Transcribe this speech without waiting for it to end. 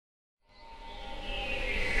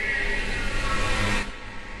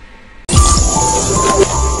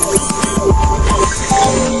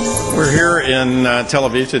in Tel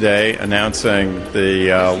Aviv today announcing the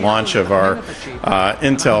launch of our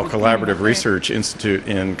Intel Collaborative Research Institute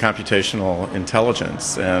in Computational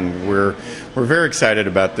Intelligence. And we're very excited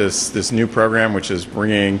about this new program, which is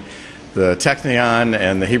bringing the Technion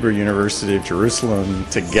and the Hebrew University of Jerusalem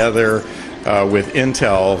together with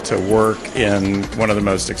Intel to work in one of the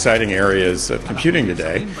most exciting areas of computing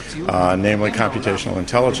today, namely computational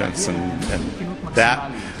intelligence. And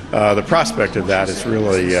that the prospect of that has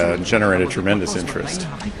really generated tremendous interest.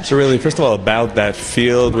 So really, first of all, about that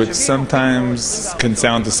field, which sometimes can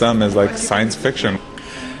sound to some as like science fiction.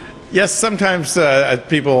 Yes, sometimes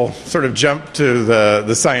people sort of jump to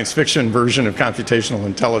the science fiction version of computational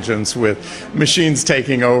intelligence with machines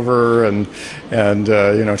taking over and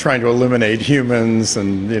trying to eliminate humans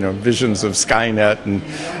and visions of Skynet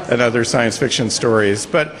and other science fiction stories.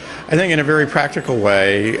 But I think in a very practical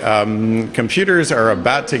way, computers are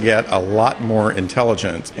about to get a lot more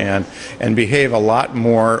intelligent and behave a lot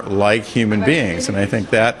more like human beings, and I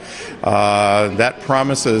think that that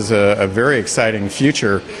promises a very exciting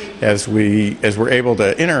future as we're able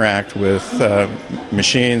to interact with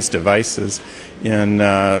machines, devices in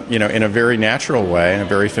a very natural way, in a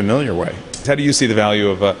very familiar way. How do you see the value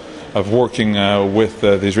of working with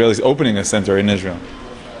the Israelis opening a center in Israel?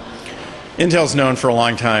 Intel's known for a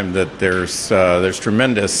long time that there's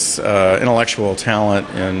tremendous intellectual talent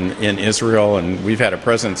in Israel, and we've had a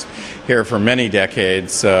presence here for many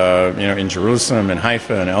decades, in Jerusalem and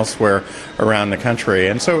Haifa and elsewhere around the country.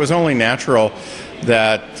 And so it was only natural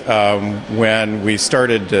that when we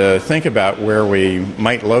started to think about where we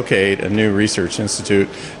might locate a new research institute,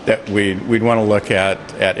 that we'd want to look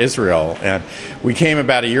at Israel. And we came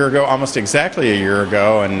about a year ago, almost exactly a year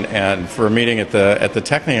ago, and for a meeting at the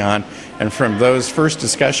Technion. And from those first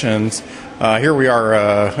discussions, here we are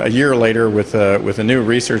a year later with a new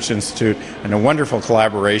research institute and a wonderful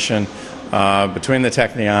collaboration between the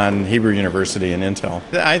Technion, Hebrew University, and Intel.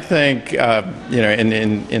 I think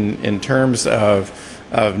in terms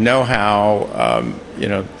of know-how,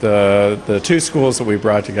 the two schools that we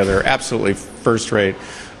brought together are absolutely first-rate.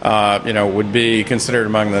 Would be considered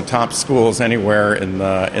among the top schools anywhere in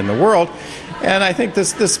the world. And I think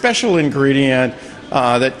the special ingredient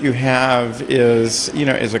that you have is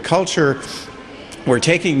a culture where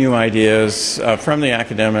taking new ideas from the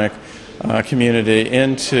academic community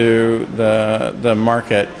into the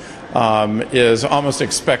market is almost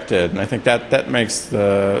expected, and I think that makes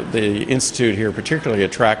the institute here particularly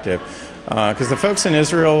attractive because the folks in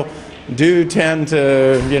Israel do tend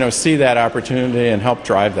to see that opportunity and help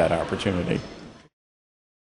drive that opportunity.